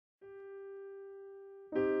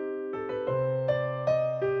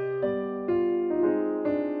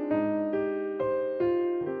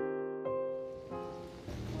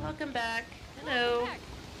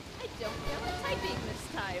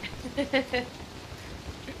Did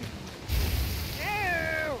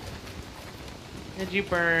you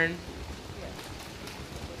burn?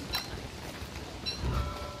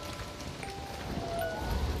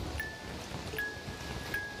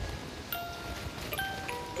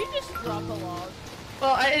 You just drop a log.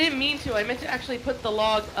 Well, I didn't mean to. I meant to actually put the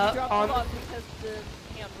log up on the log because the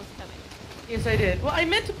hand was coming. Yes, I did. Well, I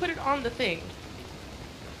meant to put it on the thing.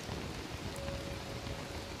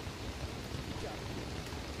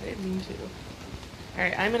 I didn't mean to.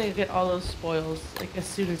 Alright, I'm gonna get all those spoils, like, as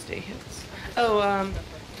soon as day hits. Oh,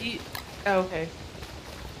 oh, okay.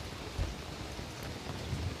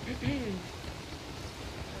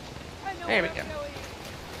 There we go.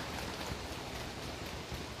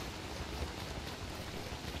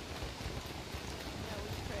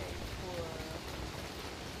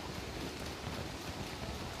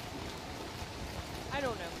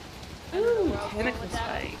 Ooh, tentacle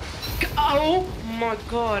spike. Oh my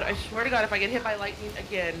god, I swear to god, if I get hit by lightning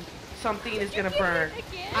again, something is gonna burn.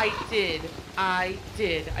 I did. Because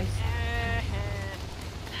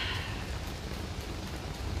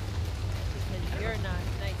you're not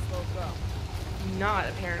a nice little girl. Not,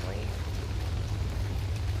 apparently.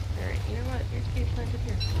 Alright, you know what? Here's cave planted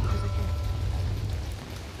here. Because I can.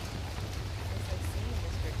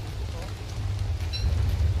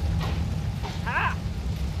 Ah!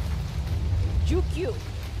 Juke you!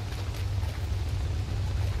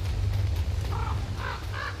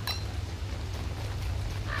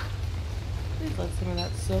 Please let some of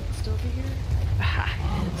that silk still be here. Ah,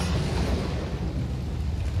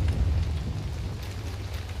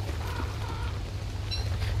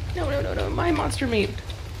 it is. No, my monster meat.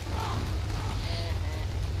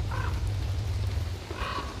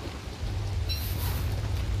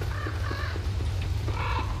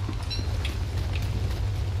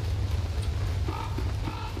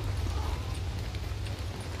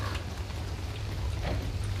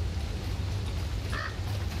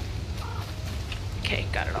 Okay,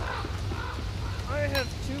 got it all. I have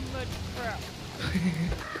too much crap.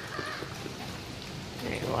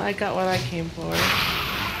 Alright, well, I got what I came for.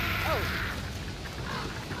 Oh.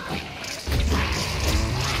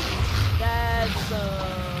 That's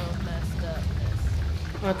messed upness.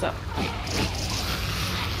 What's up?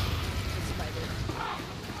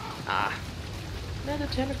 Ah. Another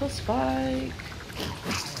tentacle spike.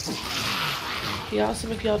 Be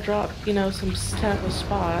awesome if y'all drop, you know, some tentacle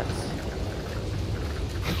spots.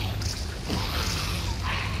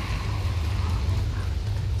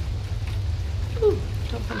 Ooh,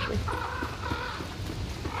 don't punch me.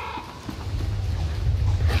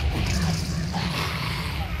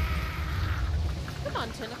 Come on,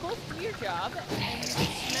 tentacles, do your job and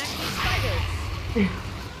smack these spiders.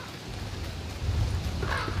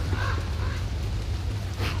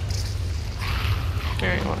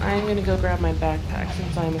 Alright, well, I'm gonna go grab my backpack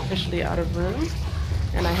since I'm officially out of room.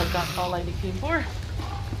 And I have got all I came for.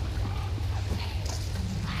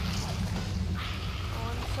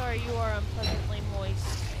 Sorry, you are unpleasantly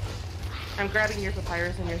moist. I'm grabbing your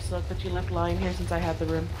papyrus and your silk that you left lying here since I had the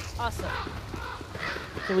room. Awesome.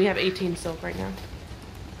 So we have 18 silk right now.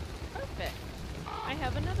 Perfect. I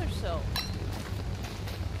have another silk.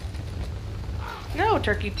 No,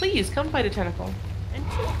 Turkey, please, come fight a tentacle. And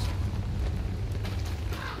shoot.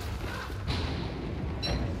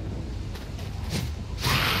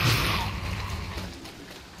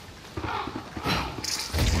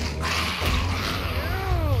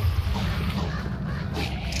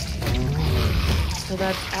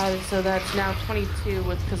 So that's now 22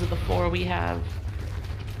 because of the 4 we have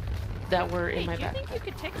that were in my backpack. Do you think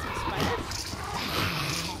you could take some spiders?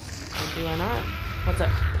 Do I not? What's up?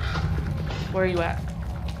 Where are you at?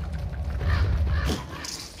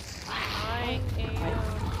 I am...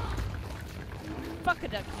 Fuck a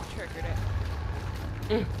duck, you triggered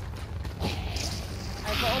it.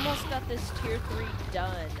 I've almost got this tier 3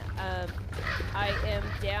 done. I am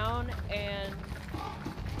down and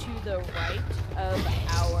to the right of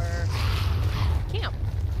our camp.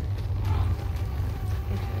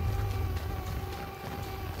 Okay.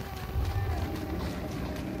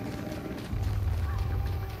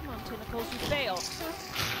 Come on, tentacles, you fail.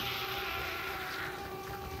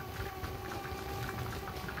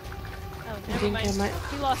 Oh, never mind.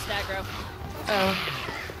 He lost aggro. Oh.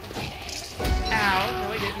 Ow.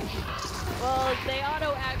 No, I didn't. Well, they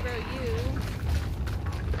auto-aggro you.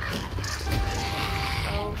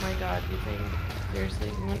 Oh my god, you think? Seriously?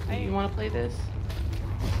 You want to play this?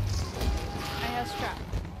 I have strap.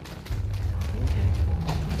 Okay.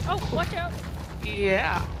 Oh, watch out!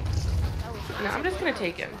 Yeah. Nice. No, I'm just gonna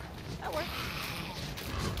take him. That works.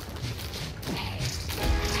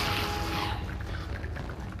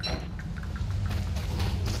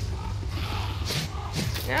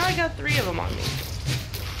 Now I got 3 of them on me.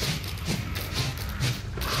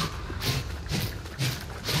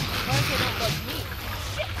 Why they don't love me?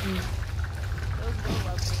 Shit! Those don't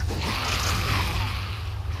love me.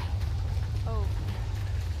 Oh.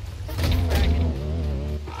 Dragon.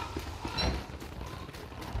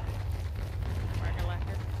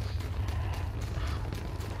 Whack-a-lacker.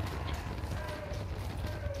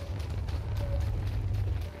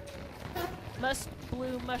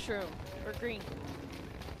 Blue mushroom. Or green.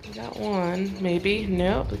 I got 1, maybe.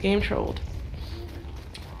 Nope, the game trolled.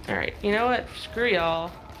 Alright, you know what? Screw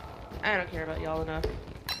y'all. I don't care about y'all enough.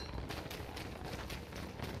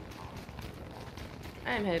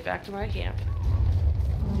 I'm headed back to my camp.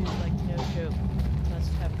 Dude, like, no joke.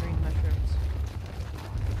 Must have green mushrooms.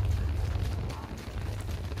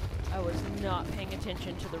 I was not paying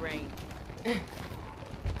attention to the rain.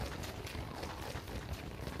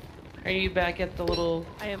 Are you back at the little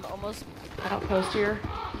I am almost... outpost here?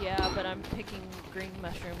 Yeah, but I'm picking green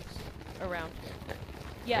mushrooms around.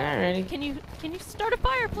 Yeah. Alrighty. Can you start a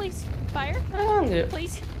fire, please? Fire? Oh, I'm good.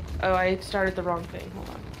 Please? Oh, I started the wrong thing. Hold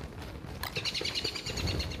on.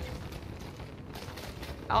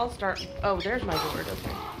 I'll start. Oh, there's my board.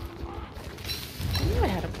 Okay. I knew I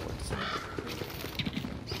had a board somewhere.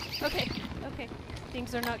 Okay. Okay.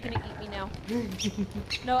 Things are not gonna eat me now.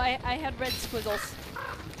 No, I had red squiggles.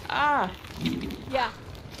 Ah! Yeah.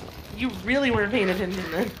 You really weren't paying attention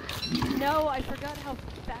then. No, I forgot how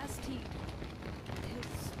fast his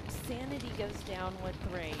sanity goes down with the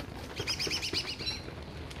rain.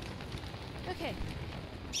 Okay.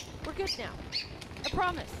 We're good now. I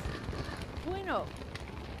promise. Bueno.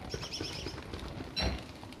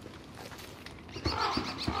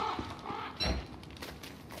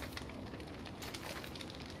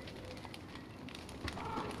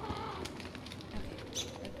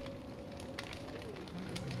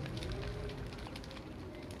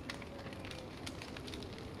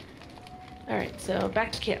 Alright, so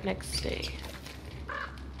back to camp next day.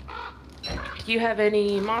 Do you have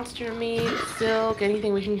any monster meat, silk,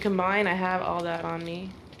 anything we can combine? I have all that on me.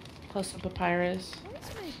 Plus some papyrus. Why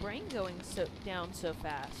is my brain going down so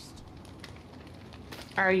fast?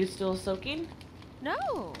 Are you still soaking?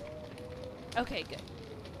 No! Okay, good.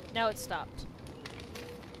 Now it stopped.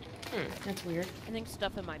 That's weird. I think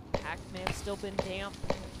stuff in my pack may have still been damp.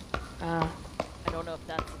 I don't know if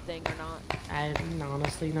that's a thing or not. I'm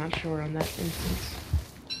honestly not sure on that instance.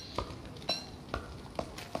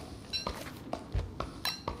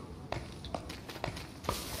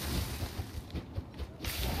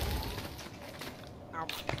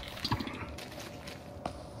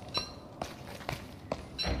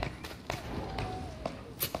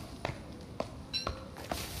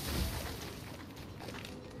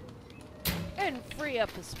 And free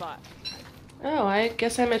up the spot. Oh, I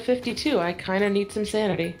guess I'm at 52. I kind of need some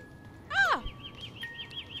sanity. Ah!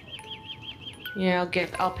 Yeah,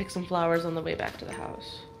 I'll pick some flowers on the way back to the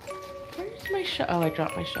house. Where's my shovel? Oh, I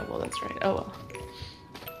dropped my shovel. That's right. Oh well.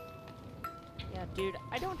 Yeah, dude,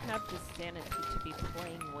 I don't have the sanity to be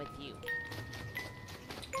playing with you.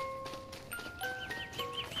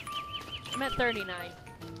 I'm at 39.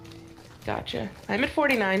 Gotcha. I'm at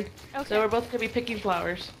 49. Okay. So we're both gonna be picking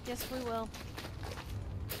flowers. Yes, we will.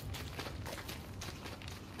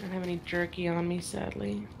 I don't have any jerky on me,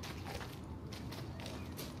 sadly.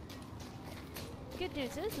 Good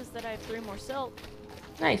news is that I have 3 more silk.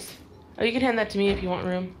 Nice. Oh, you can hand that to me if you want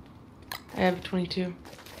room. I have 22.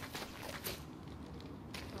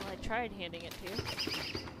 Well, I tried handing it to you.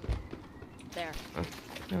 There. Oh,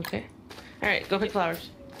 okay. Alright, go pick flowers.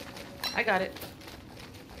 I got it.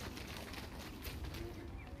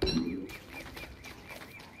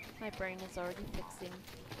 My brain is already fixing.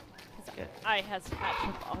 Good. I has hatch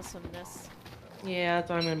of awesomeness. Yeah, that's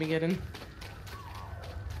what I'm gonna be getting.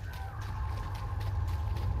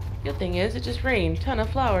 Good thing is, it just rained. Ton of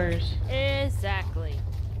flowers. Exactly.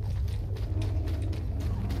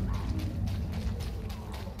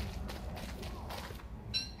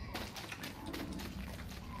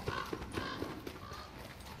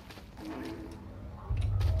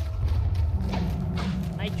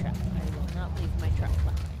 My trap. I will not leave my trap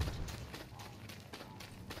behind.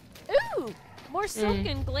 Ooh! More silk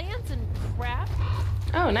and glands and crap.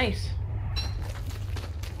 Oh, nice.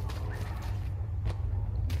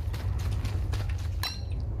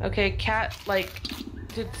 Okay, cat, like,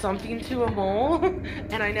 did something to a mole,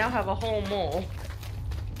 and I now have a whole mole.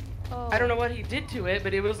 Oh. I don't know what he did to it,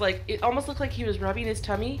 but it was like, it almost looked like he was rubbing his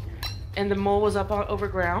tummy, and the mole was up over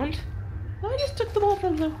ground. Well, I just took the mole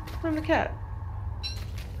from the cat.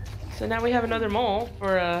 So now we have another mole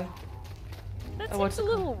for that seems a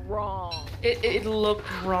little wrong. It looked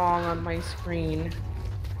wrong on my screen.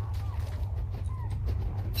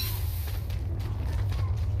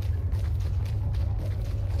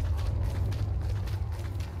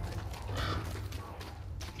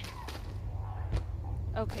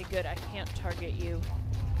 Okay, good. I can't target you.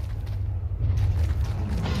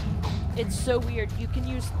 It's so weird. You can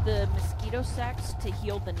use the mosquito sacks to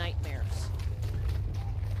heal the nightmares.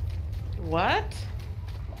 What?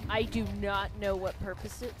 I do not know what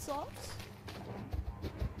purpose it solves.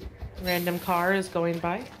 Random car is going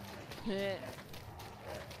by.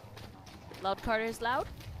 Loud car is loud?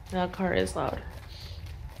 That car is loud.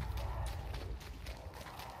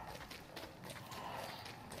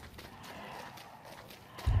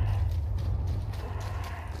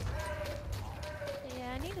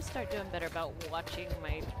 Yeah, I need to start doing better about watching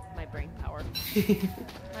my brain power.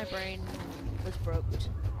 My brain was broke.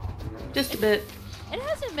 Just a bit. It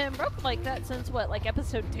hasn't been broke like that since what, like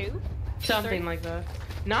episode 2? Something like that.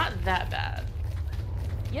 Not that bad.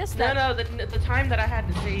 Yes, that. No, the time that I had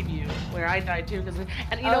to save you, where I died too, because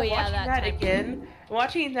and you know, Oh, yeah,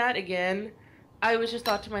 watching that again, I was just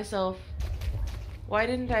thought to myself, why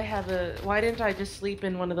didn't I just sleep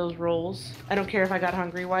in one of those rolls? I don't care if I got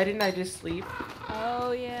hungry. Why didn't I just sleep?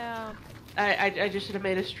 Oh yeah. I just should have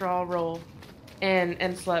made a straw roll,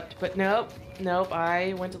 and slept. But nope.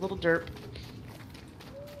 I went a little derp.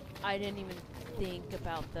 I didn't even think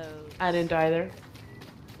about those. I didn't either.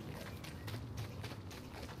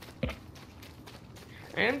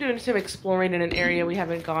 I am doing some exploring in an area we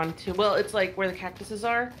haven't gone to. Well, it's like where the cactuses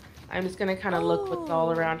are. I'm just gonna kind of look what's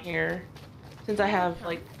all around here. Since I have,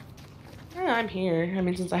 like, I'm here. I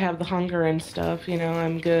mean, since I have the hunger and stuff, you know,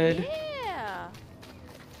 I'm good. Yeah.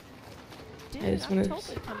 Dude, I just I'm wanna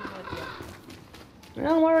totally coming with you.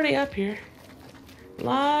 Well, I'm already up here. A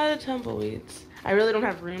lot of tumbleweeds. I really don't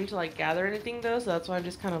have room to, like, gather anything, though, so that's why I'm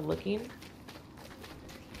just kind of looking.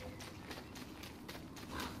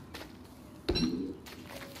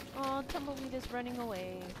 Oh, Tumbleweed is running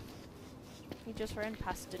away. He just ran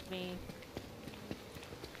past me.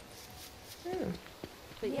 Oh.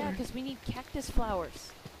 But yeah, because we need cactus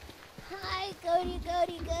flowers. Hi, goodies.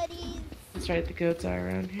 That's right, the goats are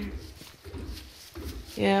around here.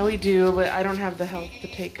 Yeah, we do, but I don't have the health to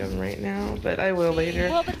take them right now, but I will later.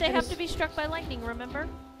 Well, but they have to be struck by lightning, remember?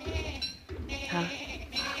 Huh?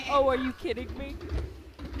 Oh, are you kidding me?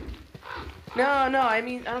 No, I don't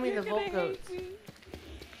mean You're the gonna Volt hate goats. me.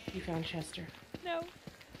 You found Chester. No,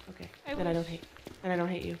 Okay. I Then I don't wish. hate. And I don't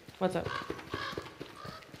hate you. What's up?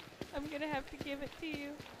 I'm gonna have to give it to you.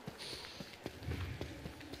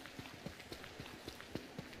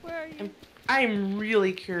 Where are you? I'm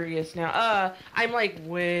really curious now. I'm like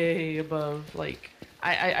way above, like,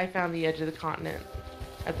 I found the edge of the continent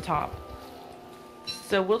at the top.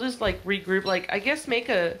 So we'll just like regroup, like, I guess make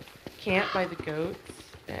a camp by the goats,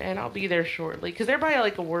 and I'll be there shortly. Because they're by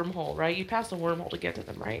like a wormhole, right? You pass a wormhole to get to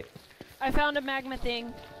them, right? I found a magma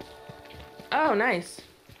thing. Oh, nice.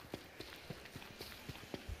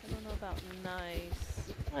 I don't know about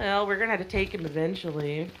nice. Well, we're gonna have to take him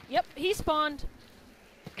eventually. Yep, he spawned.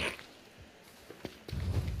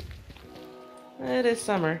 It is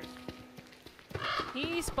summer.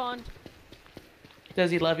 He spawned. Does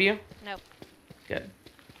he love you? No. Good.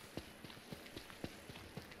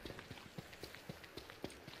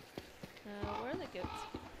 Where are the goats?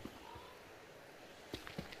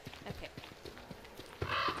 Okay.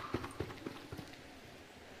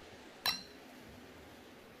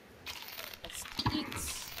 Let's eat.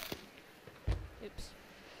 Oops.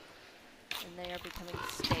 And they are becoming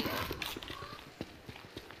stale.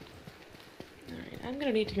 Alright, I'm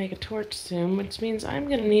gonna need to make a torch soon, which means I'm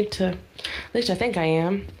gonna need to... At least I think I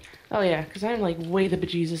am. Oh yeah, because I'm like way the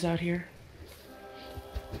bejesus out here.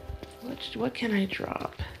 What can I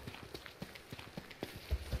drop?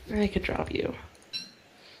 I could drop you.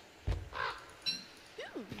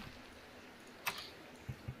 Ooh.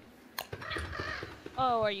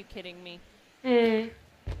 Oh, are you kidding me? Hmm.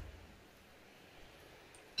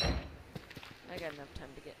 I got enough time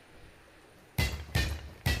to get...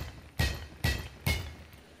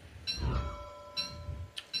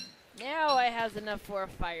 Now I has enough for a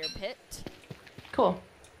fire pit. Cool.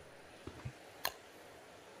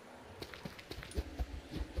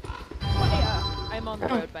 I'm on the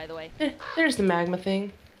road, by the way. There's the magma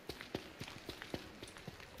thing.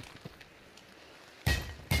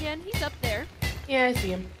 Yeah, and he's up there. Yeah, I see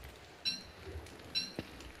him.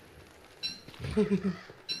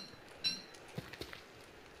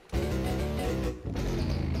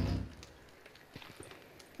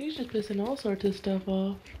 He's just pissing all sorts of stuff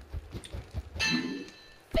off.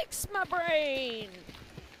 Fix my brain!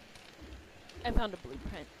 I found a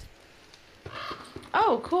blueprint.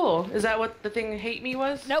 Oh, cool. Is that what the thing hate me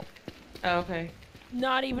was? Nope. Oh, okay.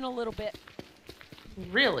 Not even a little bit.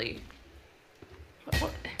 Really?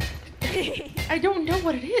 What? I don't know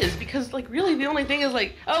what it is, because, like, really the only thing is,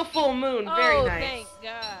 like, oh, full moon. Very Oh, nice. thank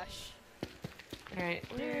Alright,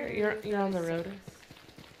 you're on the road.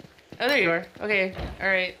 Oh, there you are. Okay,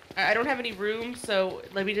 alright. I don't have any room, so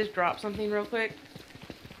let me just drop something real quick.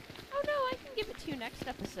 Oh no, I can give it to you next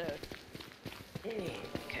episode. Okay.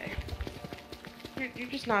 You're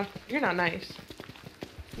just not, you're not nice.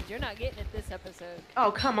 Because you're not getting it this episode.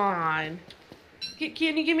 Oh, come on. Can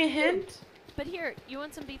you give me a hint? But here, you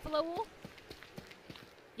want some beefalo wool?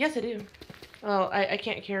 Yes, I do. Well, I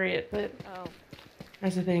can't carry it, but Oh.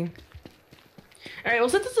 that's the thing. Alright, well,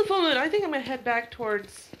 since it's a full moon, I think I'm gonna head back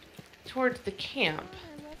towards the camp.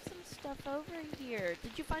 Oh, I left some stuff over here.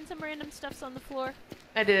 Did you find some random stuffs on the floor?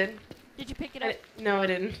 I did. Did you pick it up? No, I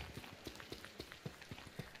didn't.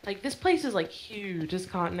 Like, this place is, like, huge, this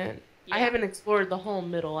continent. Yeah. I haven't explored the whole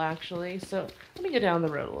middle, actually, so let me go down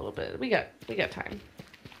the road a little bit. We got time.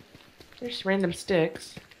 There's random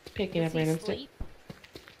sticks. Picking up random sticks.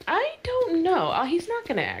 I don't know. Oh, he's not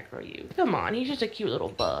gonna aggro you. Come on, he's just a cute little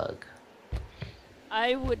bug.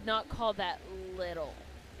 I would not call that little.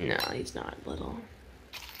 No, he's not little.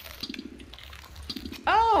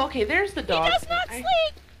 Oh, okay, there's the dog. He does not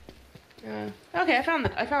sleep! Okay, I found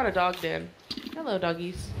a dog den. Hello,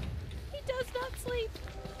 doggies. He does not sleep.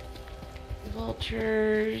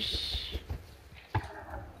 Vultures.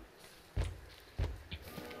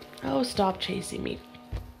 Oh, stop chasing me.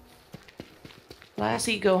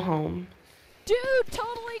 Lassie, go home. Dude,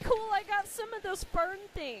 totally cool. I got some of those fern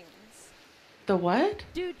things. The what?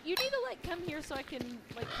 Dude, you need to, like, come here so I can,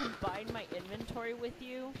 like, combine my inventory with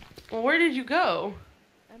you. Well, where did you go?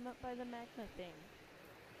 I'm up by the magma thing.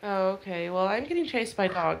 Oh, okay. Well, I'm getting chased by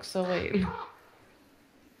dogs, so wait.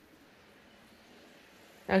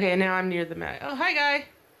 Okay, now I'm near the mag. Oh, hi, guy.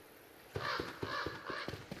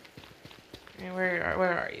 Okay, where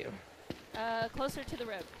are you? Closer to the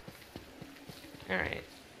road. Alright.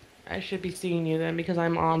 I should be seeing you then because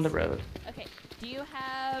I'm on the road. Okay. Do you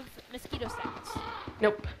have mosquito sacks?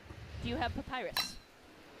 Nope. Do you have papyrus?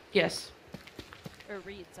 Yes. Or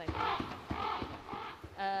reeds, I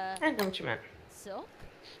I know what you meant. silk?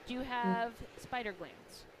 Do you have spider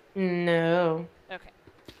glands? No. Okay.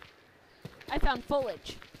 I found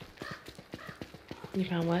foliage. You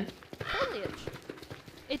found what? Foliage.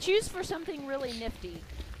 It's used for something really nifty.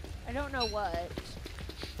 I don't know what.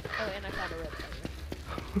 Oh, and I found a red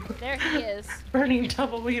feather. There he is. Burning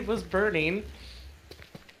tumbleweed was burning.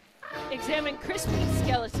 Examine Crispy's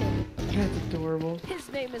skeleton. That's adorable. His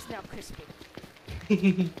name is now Crispy.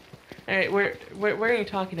 Alright, where are you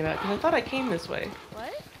talking about? Because I thought I came this way.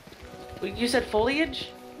 What? You said foliage?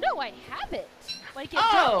 No, I have it. Like it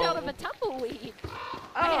Oh. dropped out of a tumbleweed.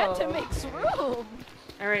 I had to Oh. make some room.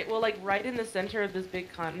 Alright, well, like, right in the center of this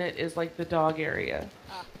big continent is, like, the dog area.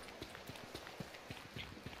 Ah.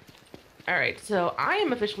 Alright, so I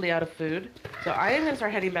am officially out of food. So I am going to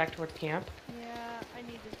start heading back towards camp. Yeah, I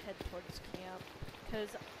need to head towards camp. Because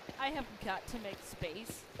I have got to make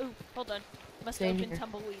space. Ooh, hold on. Must Same open here.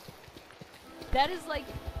 tumbleweed. That is like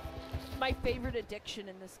my favorite addiction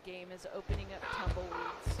in this game is opening up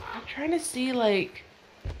tumbleweeds. I'm trying to see, like,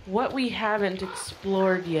 what we haven't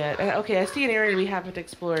explored yet. Okay, I see an area we haven't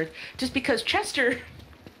explored. Just because Chester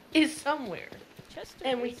is somewhere. Chester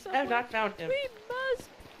And we is have somewhere. not found him. We must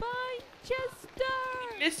find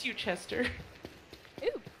Chester! Miss you, Chester.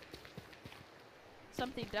 Ooh.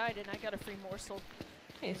 Something died and I got a free morsel.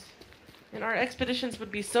 Nice. And our expeditions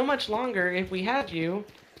would be so much longer if we had you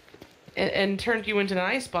and turned you into an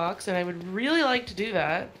icebox, and I would really like to do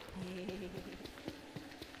that.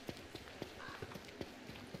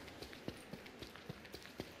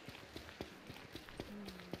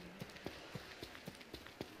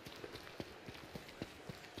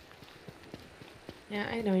 Yeah,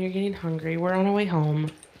 I know, you're getting hungry. We're on our way home.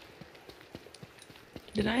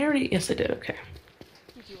 Did I already? Yes, I did. Okay.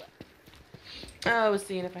 Did you what? I was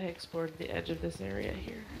seeing if I had explored the edge of this area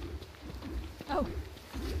here. Oh.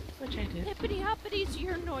 Which I did. Hippity hoppities,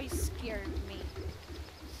 your noise scared me.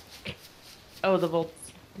 Oh, the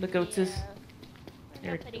volts. The goatses. Yeah.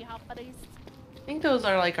 They're- Hippity hoppities. I think those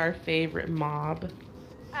are like our favorite mob.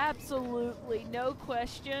 Absolutely, no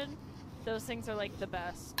question. Those things are like the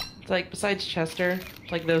best. It's like, besides Chester,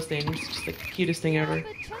 it's like those things. Just the cutest thing Yeah, ever.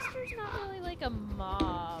 but Chester's not really like a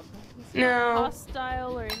mob. He's No. not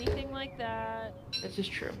hostile or anything like that. That's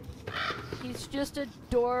just true. He's just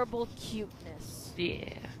adorable cuteness.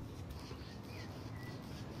 Yeah.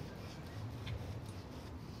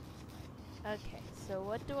 Okay, so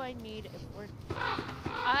what do I need if we're...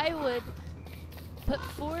 I would put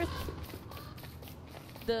forth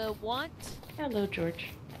the want. Hello, George.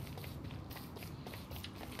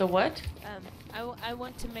 The what? I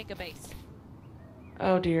want to make a base.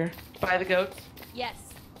 Oh dear. By the goats? Yes.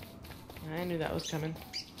 I knew that was coming.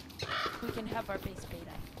 we can have our base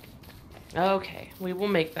beta. Okay, we will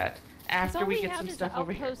make that after all we we get have some is stuff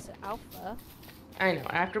over here. Outpost Alpha. I know.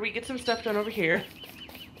 After we get some stuff done over here,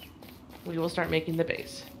 we will start making the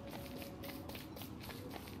base.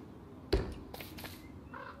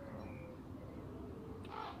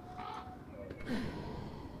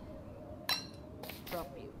 Drop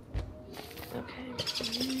you. Okay.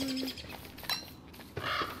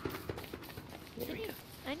 There we go.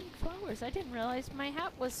 I need flowers. I didn't realize my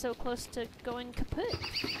hat was so close to going kaput.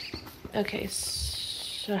 Okay,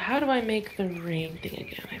 so how do I make the rain thing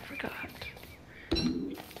again? I forgot.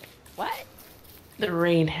 What? The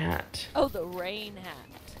rain hat. Oh, the rain hat.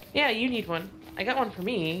 Yeah, you need one. I got one for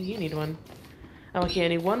me. You need one. Okay, I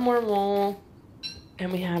need one more wool.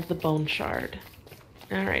 And we have the bone shard.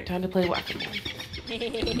 Alright, time to play whack-a-mole.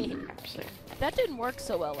 Actually. That didn't work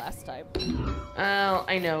so well last time. Well,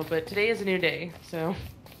 I know, but today is a new day, so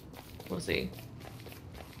we'll see.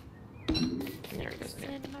 There it goes. It's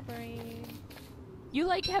in my brain. You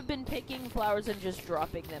like have been picking flowers and just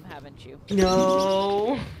dropping them, haven't you?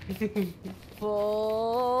 No.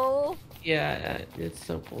 Bull. Yeah, it's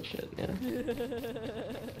so bullshit. Yeah.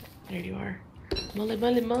 There you are. Mole,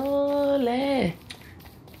 mole, mole. Mole.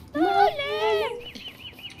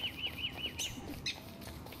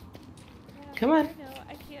 Come on. I know,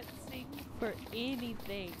 I can't sing for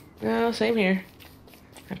anything. No, same here.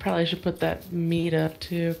 I probably should put that meat up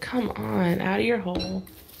too. Come on, out of your hole.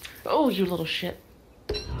 Oh, you little shit.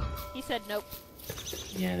 He said nope.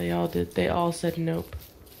 Yeah, they all did. They all said nope.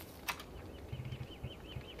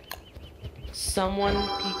 Someone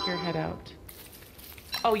peek your head out.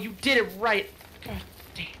 Oh, you did it right. God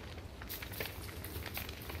damn.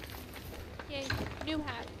 Yay, new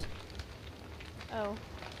hat. Oh.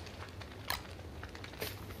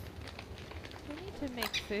 We need to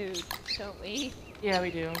make food, don't we? Yeah,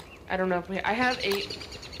 we do. I don't know if we. I have 8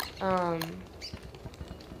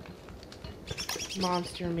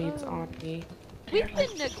 monster meats on me. We've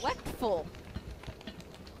been neglectful.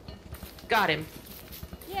 Got him.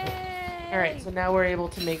 Yay! Alright, so now we're able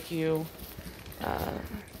to make you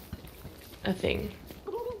a thing.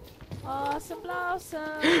 Awesome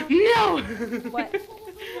blossom. No! What?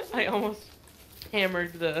 I almost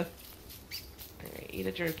hammered the... Alright, eat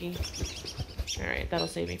a jerky. Alright, that'll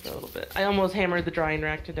save me for a little bit. I almost hammered the drying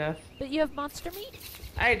rack to death. But you have monster meat?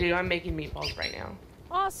 I do, I'm making meatballs right now.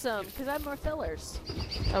 Awesome, because I have more fillers.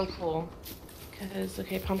 Oh, cool. Because,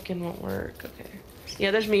 okay, pumpkin won't work. Okay.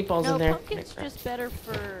 Yeah, there's meatballs No, in there. pumpkin's just better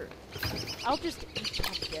for... I'll just eat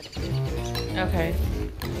pumpkin. Okay.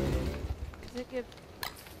 Does it give...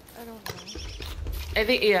 I don't know. I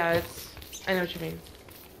think, yeah, it's... I know what you mean.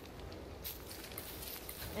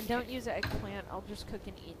 And don't use eggplant, I'll just cook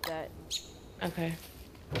and eat that. Okay.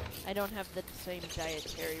 I don't have the same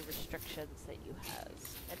dietary restrictions that you have.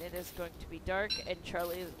 And it is going to be dark, and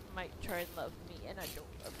Charlie might try and love me, and I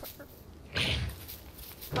don't love her.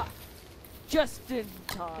 Ah, just in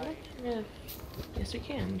time. Yeah. Yes, we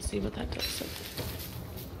can. See what that does.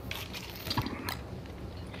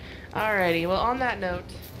 Alrighty, well, on that note...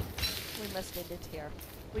 We must end it here.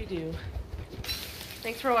 We do.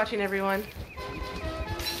 Thanks for watching, everyone.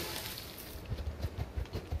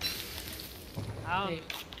 Hey.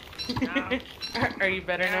 Are you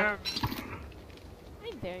better now?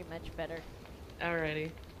 I'm very much better.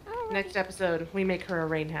 Alrighty. Alrighty. Next episode, we make her a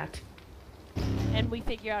rain hat. And we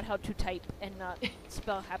figure out how to type and not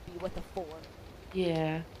spell happy with a 4.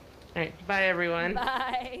 Yeah. Alright, bye everyone.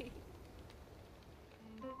 Bye.